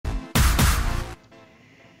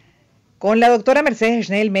Con la doctora Mercedes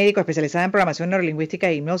Schnell, médico especializada en programación neurolingüística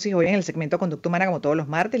e hipnosis, hoy en el segmento Conducta Humana, como todos los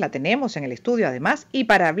martes, la tenemos en el estudio además, y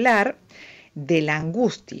para hablar de la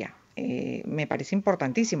angustia. Me parece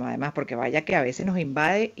importantísimo además, porque vaya que a veces nos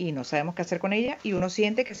invade y no sabemos qué hacer con ella, y uno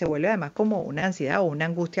siente que se vuelve además como una ansiedad o una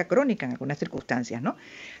angustia crónica en algunas circunstancias, ¿no?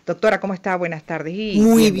 Doctora, ¿cómo está? Buenas tardes y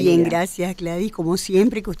Muy bienvenida. bien, gracias Gladys, como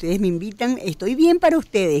siempre que ustedes me invitan, estoy bien para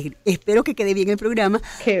ustedes, espero que quede bien el programa,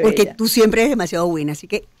 porque tú siempre eres demasiado buena, así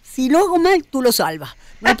que si lo hago mal, tú lo salvas,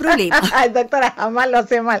 no hay problema. Ay, doctora, jamás lo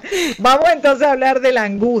hace mal. Vamos entonces a hablar de la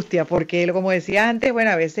angustia, porque como decía antes, bueno,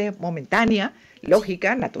 a veces momentánea,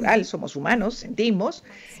 lógica, natural, somos humanos, sentimos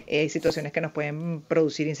situaciones que nos pueden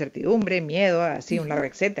producir incertidumbre, miedo, así un largo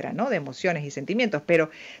etcétera, ¿no? De emociones y sentimientos, pero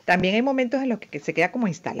también hay momentos en los que se queda como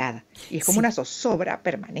instalada y es como una zozobra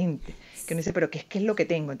permanente, que uno dice, pero ¿qué es lo que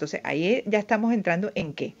tengo? Entonces ahí ya estamos entrando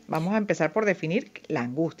en ¿qué? Vamos a empezar por definir la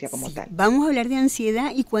angustia como tal. Vamos a hablar de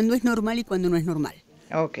ansiedad y cuándo es normal y cuándo no es normal.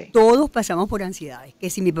 Okay. Todos pasamos por ansiedades, que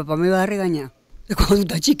si mi papá me va a regañar, cuando tú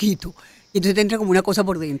estás chiquito, y entonces te entra como una cosa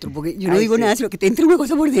por dentro, porque yo no digo nada, sino que te entra una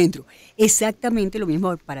cosa por dentro. Exactamente lo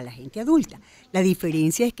mismo para la gente adulta. La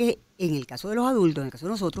diferencia es que en el caso de los adultos, en el caso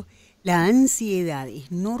de nosotros, la ansiedad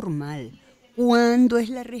es normal cuando es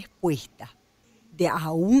la respuesta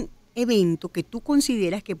a un evento que tú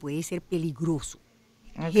consideras que puede ser peligroso.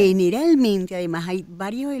 Okay. Generalmente, además, hay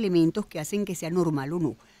varios elementos que hacen que sea normal o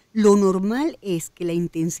no. Lo normal es que la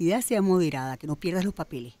intensidad sea moderada, que no pierdas los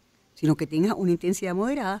papeles, sino que tengas una intensidad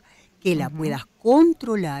moderada, que la puedas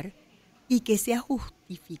controlar y que sea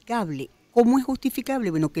justificable. ¿Cómo es justificable?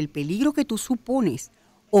 Bueno, que el peligro que tú supones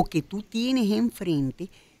o que tú tienes enfrente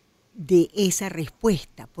de esa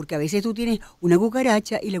respuesta, porque a veces tú tienes una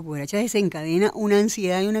cucaracha y la cucaracha desencadena una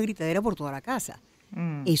ansiedad y una gritadera por toda la casa.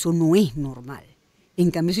 Eso no es normal. En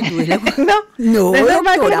cambio, si tú ves la cucaracha... No, es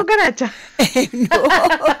normal que la cucaracha.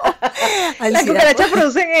 Las cucarachas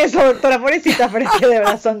producen eso, doctora, pobrecita, pero es que de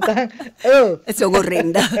verdad son tan... Son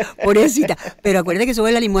horrendas, pobrecita. Pero acuérdate que son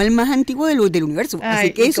el animal más antiguo del universo. Ay,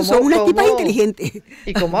 así que esos son unas tipas inteligentes.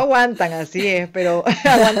 Y cómo aguantan, así es, pero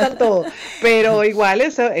aguantan todo. Pero igual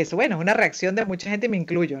eso, bueno, es una reacción de mucha gente, me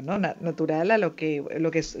incluyo, ¿no? Natural a lo que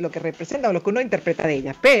representa o lo que uno interpreta de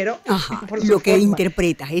ellas. Pero por lo que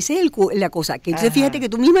interpretas, esa es la cosa. Que entonces fíjate que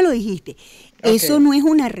tú misma lo dijiste. Eso no es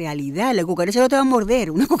una realidad. La cucaracha no te va a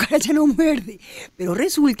morder. Una cucaracha no muerde. Pero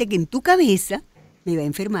resulta que en tu cabeza me va a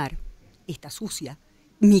enfermar. Está sucia.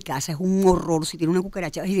 Mi casa es un horror si tiene una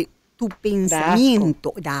cucaracha. Tu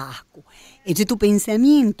pensamiento da asco. Entonces tu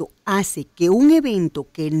pensamiento hace que un evento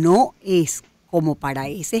que no es como para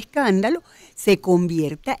ese escándalo se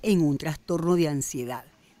convierta en un trastorno de ansiedad.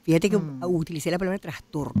 Fíjate que utilicé la palabra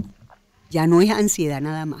trastorno. Ya no es ansiedad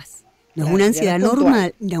nada más. No es una ansiedad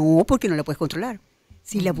normal, no, porque no la puedes controlar.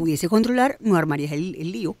 Si la pudiese controlar, no armarías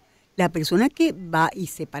el lío. La persona que va y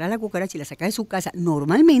separa la cucaracha y la saca de su casa,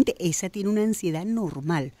 normalmente esa tiene una ansiedad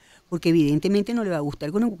normal, porque evidentemente no le va a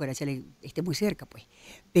gustar que una cucaracha le esté muy cerca, pues.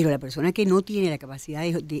 Pero la persona que no tiene la capacidad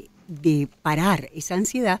de parar esa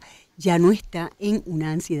ansiedad, ya no está en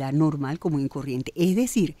una ansiedad normal común y corriente. Es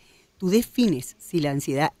decir, tú defines si la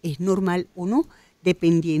ansiedad es normal o no,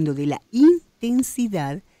 dependiendo de la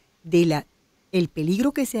intensidad el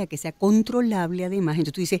peligro que sea controlable además.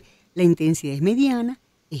 Entonces tú dices, la intensidad es mediana,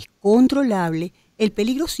 es controlable, el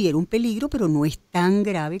peligro sí era un peligro, pero no es tan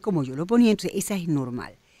grave como yo lo ponía, entonces esa es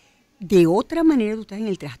normal. De otra manera tú estás en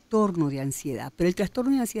el trastorno de ansiedad, pero el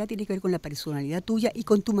trastorno de ansiedad tiene que ver con la personalidad tuya y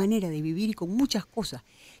con tu manera de vivir y con muchas cosas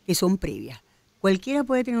que son previas. Cualquiera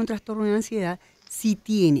puede tener un trastorno de ansiedad si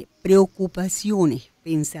tiene preocupaciones,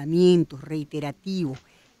 pensamientos reiterativos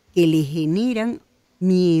que le generan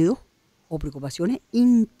miedos o preocupaciones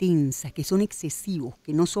intensas, que son excesivos,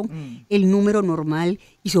 que no son el número normal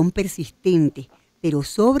y son persistentes. Pero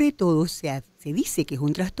sobre todo se dice que es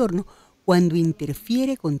un trastorno cuando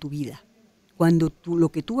interfiere con tu vida. Cuando lo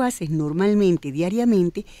que tú haces normalmente,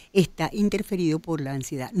 diariamente, está interferido por la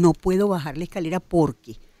ansiedad. No puedo bajar la escalera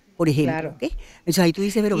porque... por ejemplo, claro. ¿Okay? Entonces ahí tú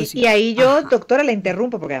dices, pero... Y ahí yo, doctora, la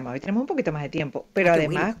interrumpo, porque además hoy tenemos un poquito más de tiempo, pero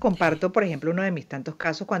además comparto, por ejemplo, uno de mis tantos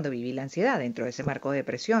casos cuando viví la ansiedad dentro de ese marco de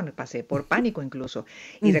depresión, pasé por pánico incluso,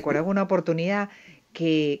 y recuerdo una oportunidad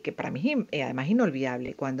que para mí además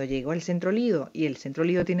inolvidable, cuando llegó al Centro Lido, y el Centro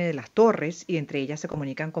Lido tiene las torres, y entre ellas se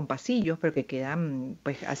comunican con pasillos, pero que quedan,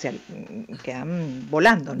 pues, quedan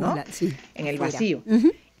volando, ¿no? Sí, en el vacío.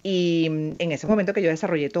 Y en ese momento que yo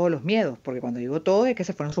desarrollé todos los miedos, porque cuando digo todos es que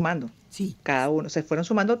se fueron sumando. Sí. Cada uno, se fueron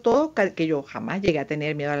sumando todos, que yo jamás llegué a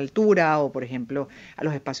tener miedo a la altura o, por ejemplo, a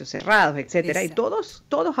los espacios cerrados, etcétera. Exacto. Y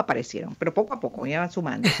todos aparecieron, pero poco a poco iban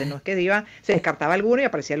sumándose. No es que se descartaba alguno y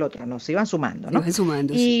aparecía el otro, no, se iban sumando, ¿no? Se iban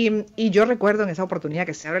sumando, sí. Y yo recuerdo en esa oportunidad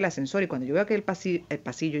que se abre el ascensor y cuando yo veo que el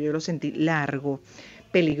pasillo yo lo sentí largo,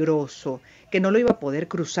 peligroso, que no lo iba a poder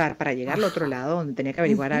cruzar para llegar al otro lado donde tenía que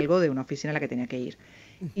averiguar algo de una oficina a la que tenía que ir.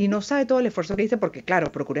 Y no sabe todo el esfuerzo que hice porque,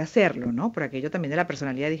 claro, procuré hacerlo, ¿no? Por aquello también de la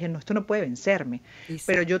personalidad dije, no, esto no puede vencerme. Exacto.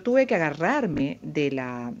 Pero yo tuve que agarrarme de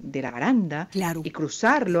la baranda Claro. y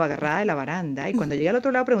cruzarlo agarrada de la baranda. Y cuando llegué al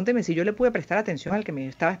otro lado, pregúnteme si yo le pude prestar atención al que me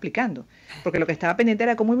estaba explicando. Porque lo que estaba pendiente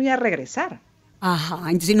era cómo me iba a regresar.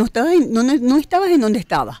 Ajá, entonces no estabas en donde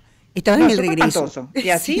estabas, estabas No, en el eso fue regreso. espantoso. Y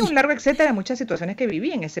así Sí. un largo etcétera de muchas situaciones que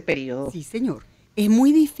viví en ese periodo. Sí, señor. Es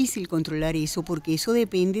muy difícil controlar eso porque eso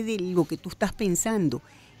depende de lo que tú estás pensando.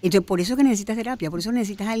 Entonces, por eso que necesitas terapia, por eso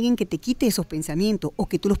necesitas a alguien que te quite esos pensamientos o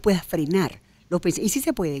que tú los puedas frenar. Y sí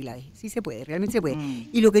se puede, Gladys, sí se puede, realmente se puede.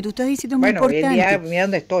 Y lo que tú estás diciendo es muy importante. Bueno, hoy en día, mira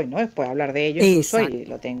dónde estoy, ¿no? Puedo hablar de ello incluso Exacto. y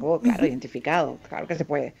lo tengo, claro, identificado. Claro que se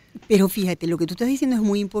puede. Pero fíjate, lo que tú estás diciendo es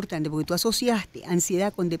muy importante porque tú asociaste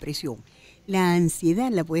ansiedad con depresión. La ansiedad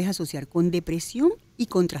la puedes asociar con depresión y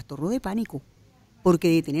con trastorno de pánico. Porque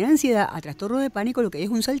de tener ansiedad a trastorno de pánico lo que hay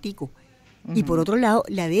es un saltico. Y por otro lado,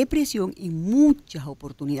 la depresión en muchas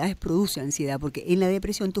oportunidades produce ansiedad, porque en la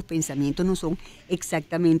depresión tus pensamientos no son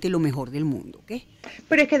exactamente lo mejor del mundo, ¿ok?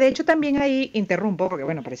 Pero es que de hecho también ahí interrumpo, porque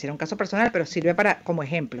bueno, pareciera un caso personal, pero sirve como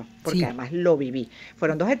ejemplo, porque Sí. además lo viví.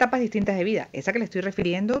 Fueron dos etapas distintas de vida. Esa que le estoy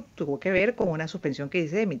refiriendo tuvo que ver con una suspensión que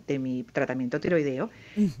hice de mi tratamiento tiroideo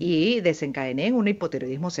y desencadené en un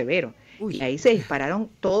hipotiroidismo severo. Uy. Y ahí se dispararon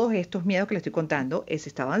todos estos miedos que le estoy contando, ese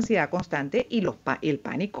estado de ansiedad constante y el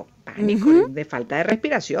pánico de falta de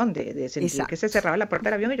respiración, de sentir Exacto. que se cerraba la puerta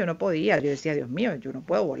del avión y yo no podía. Yo decía, Dios mío, yo no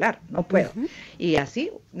puedo volar, no puedo. Y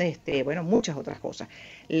así, bueno, muchas otras cosas.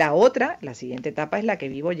 La siguiente etapa es la que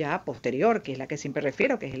vivo ya posterior, que es la que siempre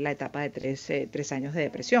refiero, que es la etapa de 3 años de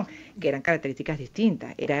depresión, que eran características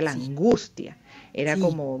distintas. Era la angustia, era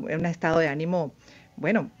como un estado de ánimo,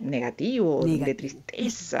 bueno, negativo, de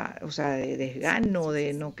tristeza, o sea, de desgano,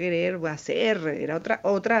 de no querer hacer, era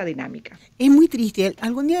otra dinámica. Es muy triste.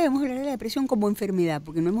 Algún día debemos hablar de la depresión como enfermedad,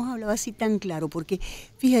 porque no hemos hablado así tan claro, porque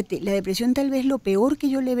fíjate, la depresión tal vez lo peor que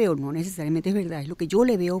yo le veo, no necesariamente es verdad, es lo que yo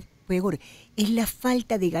le veo peor, es la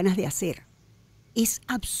falta de ganas de hacer. Es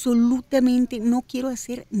absolutamente, no quiero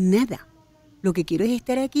hacer nada. Lo que quiero es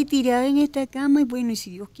estar aquí tirada en esta cama y bueno, y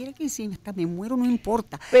si Dios quiere que si hasta me muero, no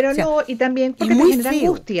importa. Pero o sea, no, y también porque es te muy genera feo,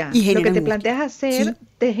 angustia. y genera Lo que te angustia. planteas hacer Sí.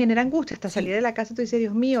 te genera angustia. Hasta salir de la casa tú dices,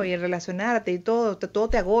 Dios mío, y el relacionarte y todo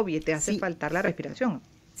te agobia y te hace faltar la respiración.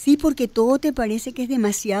 Sí, porque todo te parece que es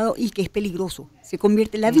demasiado y que es peligroso.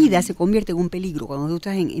 La vida se convierte en un peligro cuando tú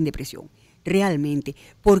estás en depresión, realmente,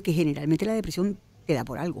 porque generalmente la depresión te da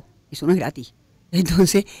por algo, eso no es gratis.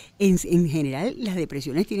 Entonces, en general, las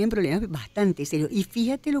depresiones tienen problemas bastante serios. Y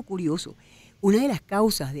fíjate lo curioso, una de las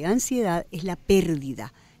causas de ansiedad es la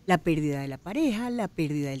pérdida de la pareja, la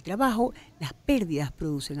pérdida del trabajo, las pérdidas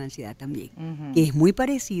producen ansiedad también, que es muy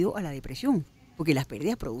parecido a la depresión, porque las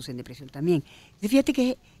pérdidas producen depresión también. Entonces, fíjate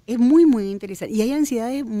que es muy, muy interesante. Y hay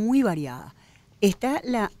ansiedades muy variadas. Está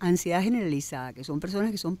la ansiedad generalizada, que son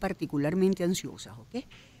personas que son particularmente ansiosas, ¿ok?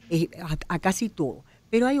 A casi todo.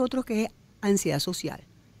 Pero hay otros que es ansiedad social.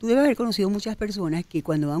 Tú debes haber conocido muchas personas que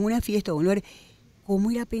cuando van a una fiesta o a un lugar, ¿cómo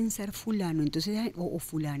ir a pensar fulano? Entonces, o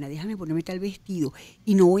fulana, déjame ponerme tal vestido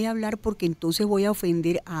y no voy a hablar porque entonces voy a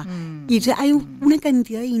ofender a... Y entonces hay una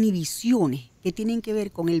cantidad de inhibiciones que tienen que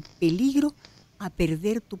ver con el peligro a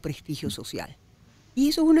perder tu prestigio social. Y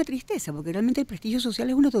eso es una tristeza, porque realmente el prestigio social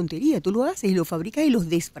es una tontería. Tú lo haces y lo fabricas y los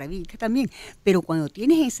desfabricas también. Pero cuando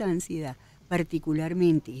tienes esa ansiedad,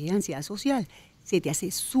 particularmente esa ansiedad social, se te hace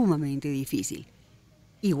sumamente difícil.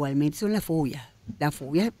 Igualmente son las fobias. Las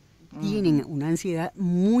fobias tienen una ansiedad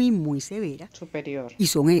muy, muy severa. Superior. Y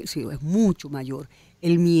es mucho mayor.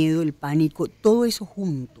 El miedo, el pánico, todo eso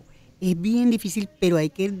junto. Es bien difícil, pero hay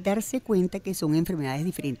que darse cuenta que son enfermedades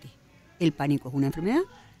diferentes. El pánico es una enfermedad,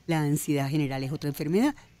 la ansiedad general es otra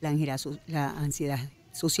enfermedad, la ansiedad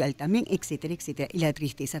social también, etcétera, etcétera, y la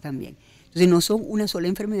tristeza también. Entonces no son una sola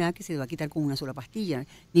enfermedad que se va a quitar con una sola pastilla,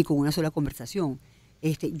 ni con una sola conversación.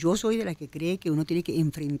 Yo soy de las que cree que uno tiene que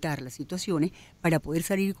enfrentar las situaciones para poder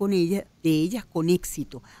salir de ellas con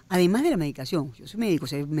éxito. Además de la medicación, yo soy médico, o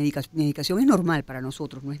sea, medicación es normal para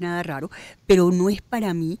nosotros, no es nada raro, pero no es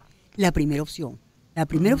para mí la primera opción. La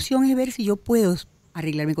primera opción es ver si yo puedo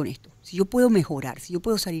arreglarme con esto, si yo puedo mejorar, si yo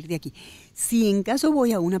puedo salir de aquí. Si en caso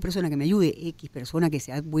voy a una persona que me ayude, X persona que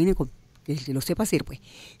sea buena, que lo sepa hacer, pues,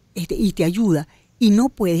 y te ayuda, y no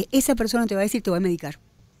puedes, esa persona te va a decir, te voy a medicar,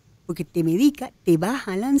 porque te medica, te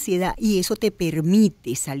baja la ansiedad y eso te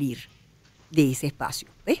permite salir de ese espacio,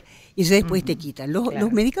 ¿ves? Y eso después te quitan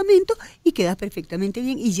los medicamentos y quedas perfectamente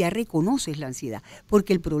bien y ya reconoces la ansiedad.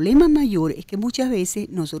 Porque el problema mayor es que muchas veces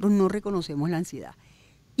nosotros no reconocemos la ansiedad.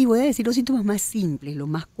 Y voy a decir los síntomas más simples, los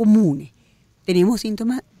más comunes. Tenemos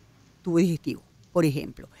síntomas tubo digestivo, por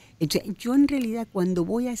ejemplo. Entonces, yo en realidad cuando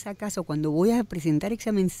voy a esa casa o cuando voy a presentar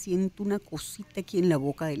examen siento una cosita aquí en la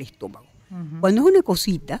boca del estómago. Cuando es una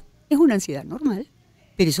cosita, es una ansiedad normal.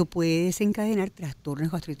 Pero eso puede desencadenar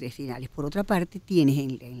trastornos gastrointestinales. Por otra parte, tienes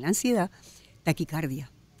en la ansiedad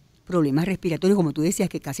taquicardia, problemas respiratorios, como tú decías,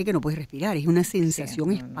 que casi que no puedes respirar. Es una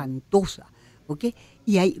sensación espantosa, ¿ok?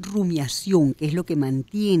 Y hay rumiación, que es lo que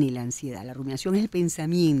mantiene la ansiedad. La rumiación es el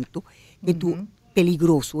pensamiento que tú,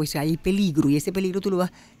 peligroso, o sea, hay peligro, y ese peligro tú lo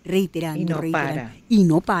vas reiterando, y no reiterando. para. Y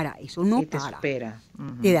no para, eso no y te para. supera.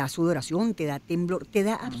 Te da sudoración, te da temblor, te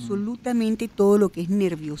da absolutamente todo lo que es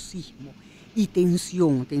nerviosismo. Y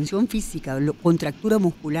tensión física, contractura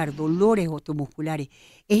muscular, dolores osteomusculares.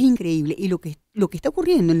 Es increíble. Y lo que está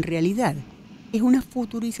ocurriendo en realidad es una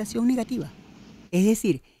futurización negativa. Es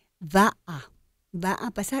decir, va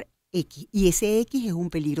a pasar X. Y ese X es un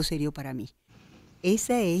peligro serio para mí.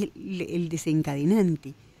 Ese es el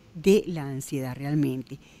desencadenante de la ansiedad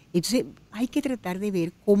realmente. Entonces hay que tratar de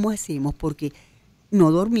ver cómo hacemos, porque no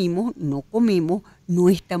dormimos, no comemos, no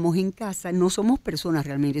estamos en casa, no somos personas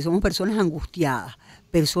realmente, somos personas angustiadas,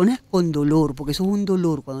 personas con dolor, porque eso es un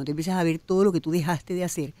dolor cuando te empiezas a ver todo lo que tú dejaste de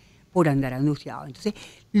hacer por andar angustiado. Entonces,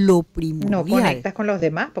 lo primordial... No conectas con los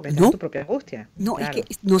demás porque estás en tu propia angustia. No, claro. Es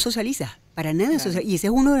que no socializas, para nada. Claro. Y esa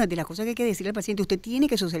es una de las cosas que hay que decirle al paciente. Usted tiene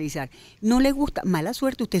que socializar. No le gusta, mala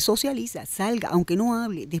suerte, usted socializa, salga, aunque no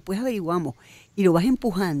hable. Después averiguamos. Y lo vas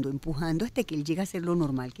empujando hasta que él llega a ser lo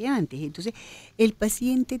normal que antes. Entonces, el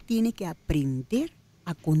paciente tiene que aprender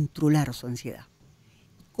a controlar su ansiedad.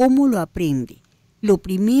 ¿Cómo lo aprende? Lo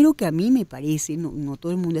primero que a mí me parece, no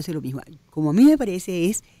todo el mundo hace lo mismo, como a mí me parece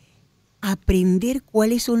es aprender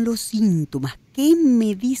cuáles son los síntomas, qué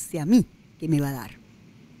me dice a mí que me va a dar.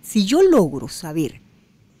 Si yo logro saber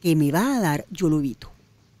qué me va a dar, yo lo evito.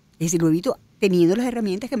 Es decir, lo evito teniendo las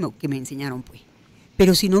herramientas que me enseñaron, pues.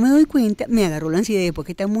 Pero si no me doy cuenta, me agarró la ansiedad, después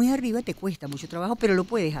que está muy arriba, te cuesta mucho trabajo, pero lo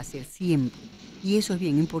puedes hacer siempre. Y eso es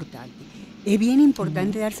bien importante. Es bien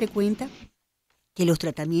importante darse cuenta que los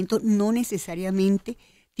tratamientos no necesariamente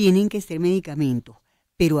tienen que ser medicamentos,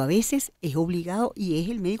 pero a veces es obligado y es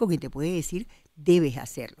el médico quien te puede decir, debes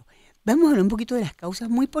hacerlo. Vamos a hablar un poquito de las causas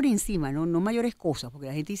muy por encima, no mayores cosas, porque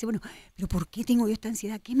la gente dice, bueno, pero ¿por qué tengo yo esta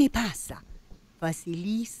ansiedad? ¿Qué me pasa?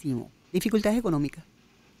 Facilísimo. Dificultades económicas.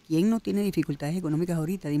 ¿Quién no tiene dificultades económicas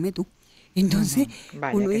ahorita? Dime tú. Entonces,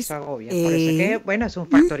 vaya que eso agobia. Por eso es que, bueno, es un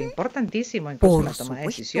factor importantísimo, incluso en la toma de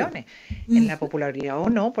decisiones, en la popularidad o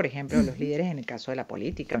no, por ejemplo, de los líderes en el caso de la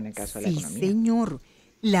política o en el caso de la economía. Sí, señor.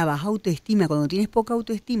 La baja autoestima, cuando tienes poca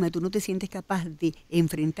autoestima, tú no te sientes capaz de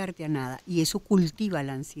enfrentarte a nada y eso cultiva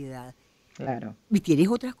la ansiedad. Claro. Y tienes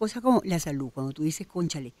otras cosas como la salud, cuando tú dices,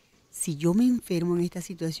 cónchale, si yo me enfermo en esta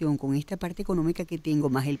situación, con esta parte económica que tengo,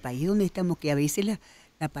 más el país donde estamos, que a veces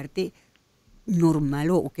la parte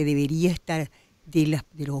normal o que debería estar de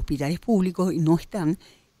los hospitales públicos y no están,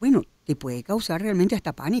 bueno, te puede causar realmente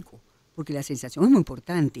hasta pánico, porque la sensación es muy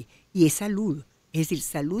importante y es salud. Es decir,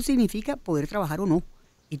 salud significa poder trabajar o no.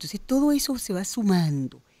 Entonces todo eso se va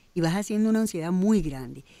sumando y vas haciendo una ansiedad muy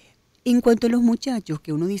grande. En cuanto a los muchachos,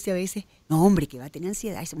 que uno dice a veces, no hombre, que va a tener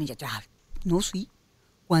ansiedad ese muchacho. No, sí.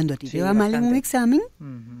 Cuando a ti te va mal en un examen,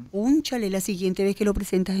 púnchale, la siguiente vez que lo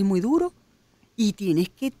presentas es muy duro y tienes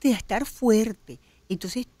que estar fuerte.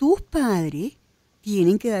 Entonces tus padres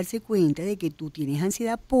tienen que darse cuenta de que tú tienes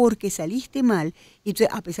ansiedad porque saliste mal. Entonces,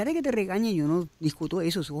 a pesar de que te regañen, yo no discuto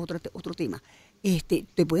eso es otro tema.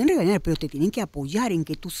 Te pueden regañar, pero te tienen que apoyar en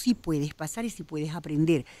que tú sí puedes pasar y sí puedes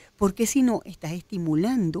aprender. Porque si no, estás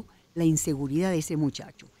estimulando la inseguridad de ese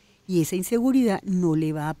muchacho. Y esa inseguridad no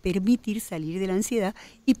le va a permitir salir de la ansiedad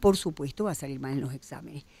y, por supuesto, va a salir mal en los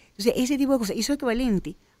exámenes. Entonces, ese tipo de cosas, eso es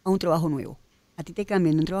equivalente a un trabajo nuevo. A ti te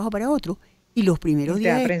cambian de un trabajo para otro y los primeros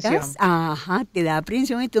días te da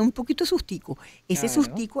aprensión y te da un poquito sustico. Ese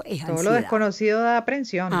sustico es ansiedad. Todo lo desconocido da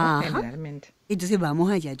aprensión, ¿no? Generalmente. Entonces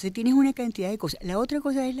vamos allá. Entonces tienes una cantidad de cosas. La otra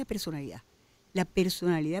cosa es la personalidad. La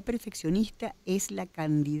personalidad perfeccionista es la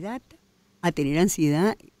candidata a tener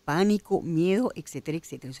ansiedad, pánico, miedo, etcétera,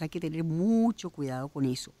 etcétera. O sea, hay que tener mucho cuidado con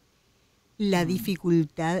eso. La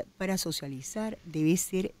dificultad para socializar debe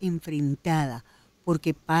ser enfrentada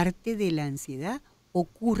porque parte de la ansiedad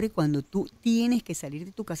ocurre cuando tú tienes que salir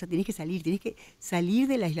de tu casa, tienes que salir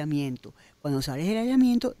del aislamiento. Cuando sales del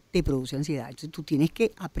aislamiento te produce ansiedad. Entonces tú tienes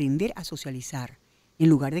que aprender a socializar en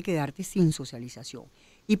lugar de quedarte sin socialización.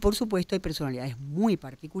 Y por supuesto hay personalidades muy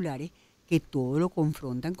particulares que todo lo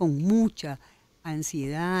confrontan con mucha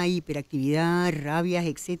ansiedad, hiperactividad, rabias,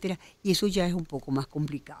 etcétera, y eso ya es un poco más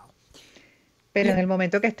complicado. Pero en el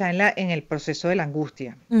momento que está en el proceso de la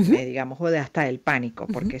angustia, digamos, o de hasta el pánico,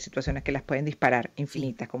 porque hay situaciones que las pueden disparar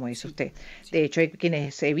infinitas, como dice usted. Sí. De hecho, hay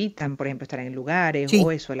quienes evitan, por ejemplo, estar en lugares Sí. o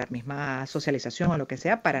eso, la misma socialización o lo que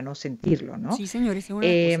sea, para no sentirlo, ¿no? Sí, señor, esa es una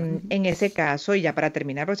de las cosas. En ese caso, y ya para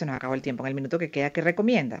terminar, porque se nos acabó el tiempo, en el minuto que queda, ¿qué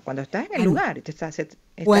recomienda? Cuando estás en el lugar, estás en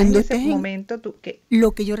ese momento,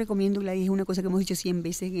 Lo que yo recomiendo, Gladys, es una cosa que hemos dicho 100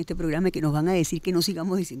 veces en este programa, que nos van a decir que no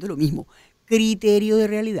sigamos diciendo lo mismo. Criterio de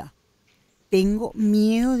realidad. Tengo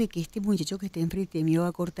miedo de que este muchacho que está enfrente de mí va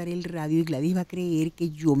a cortar el radio y Gladys va a creer que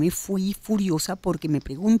yo me fui furiosa porque me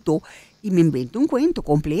preguntó y me invento un cuento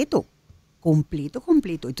completo.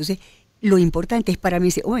 Entonces, lo importante es para mí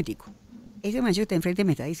decir, un momentico, ese muchacho que está enfrente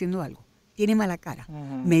me está diciendo algo, tiene mala cara,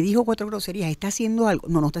 me dijo 4 groserías, está haciendo algo,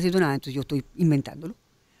 no está haciendo nada, entonces yo estoy inventándolo.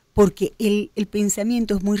 Porque el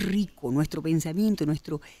pensamiento es muy rico, nuestro pensamiento,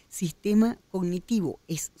 nuestro sistema cognitivo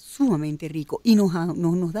es sumamente rico y nos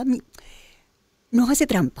hace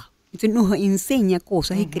trampa. Entonces nos enseña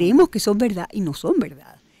cosas y creemos que son verdad y no son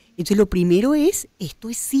verdad. Entonces lo primero es, esto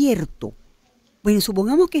es cierto. Bueno,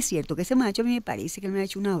 supongamos que es cierto, que ese macho a mí me parece que él me ha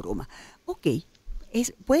hecho una broma. Ok,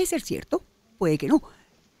 puede ser cierto, puede que no.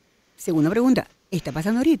 Segunda pregunta, ¿está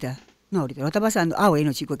pasando ahorita? No, ahorita no está pasando. Ah,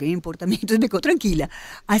 bueno, chico, ¿qué me importa a mí? Entonces me quedo tranquila.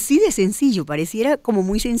 Así de sencillo, pareciera como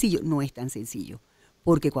muy sencillo. No es tan sencillo,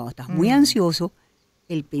 porque cuando estás muy ansioso,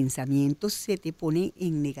 el pensamiento se te pone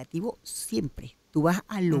en negativo siempre. Tú vas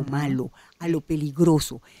a lo malo, a lo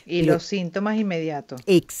peligroso. Y los síntomas inmediatos.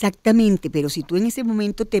 Exactamente, pero si tú en ese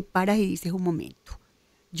momento te paras y dices un momento,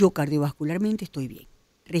 yo cardiovascularmente estoy bien,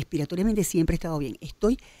 respiratoriamente siempre he estado bien,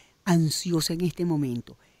 estoy ansiosa en este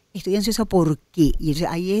momento. Estoy ansiosa ¿por qué? Y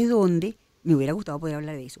ahí es donde me hubiera gustado poder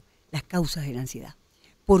hablar de eso, las causas de la ansiedad.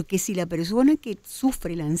 Porque si la persona que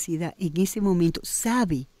sufre la ansiedad en ese momento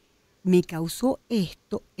sabe, me causó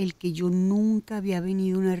esto, el que yo nunca había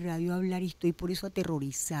venido a una radio a hablar y estoy por eso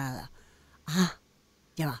aterrorizada. Ah,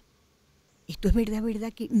 ya va. Esto es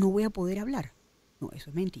verdad que no voy a poder hablar. No, eso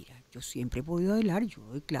es mentira. Yo siempre he podido hablar, yo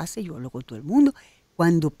doy clase, yo hablo con todo el mundo.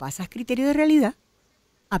 Cuando pasas criterio de realidad,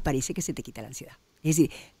 aparece que se te quita la ansiedad. Es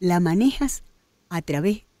decir, la manejas a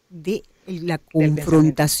través de la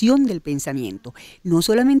confrontación del pensamiento. No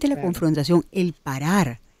solamente la confrontación, el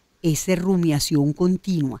parar, esa rumiación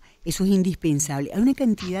continua, eso es indispensable. Hay una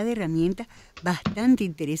cantidad de herramientas bastante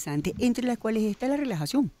interesantes, entre las cuales está la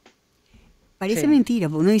relajación. Parece mentira,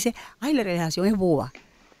 porque uno dice, ay, la relajación es boba.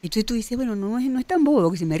 Entonces tú dices, bueno, no es tan boba,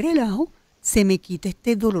 porque si me relajo, se me quita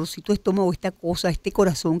este dolorcito de estómago, esta cosa, este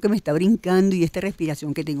corazón que me está brincando y esta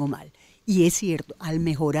respiración que tengo mal. Y es cierto, al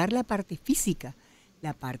mejorar la parte física,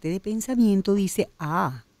 la parte de pensamiento dice,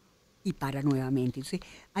 y para nuevamente. Entonces,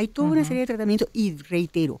 hay toda una serie de tratamientos y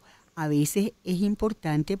reitero, a veces es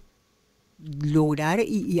importante lograr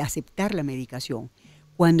y aceptar la medicación.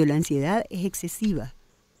 Cuando la ansiedad es excesiva,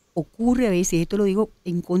 ocurre a veces, esto lo digo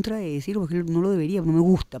en contra de decirlo, porque no lo debería, no me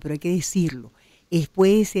gusta, pero hay que decirlo,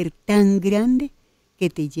 puede ser tan grande que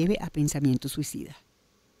te lleve a pensamientos suicidas.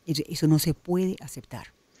 Eso no se puede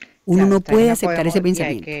aceptar. Uno no puede aceptar ese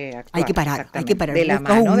pensamiento. Hay que parar. De la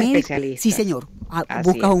mano de especialistas. Sí, señor.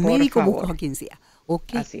 Buscas a un médico, buscas a quien sea.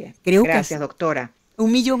 Así es. Creo gracias, doctora.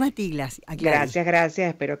 1.000.000 a ti, Gladys. Gracias.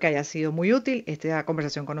 Espero que haya sido muy útil esta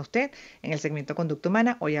conversación con usted en el segmento Conducta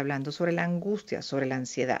Humana, hoy hablando sobre la angustia, sobre la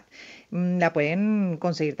ansiedad. La pueden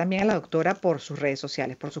conseguir también a la doctora por sus redes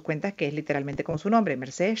sociales, por sus cuentas, que es literalmente como su nombre,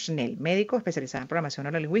 Mercedes Schnell, médico especializada en programación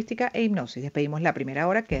neurolingüística e hipnosis. Despedimos la primera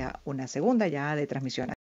hora, queda una segunda ya de transmisión.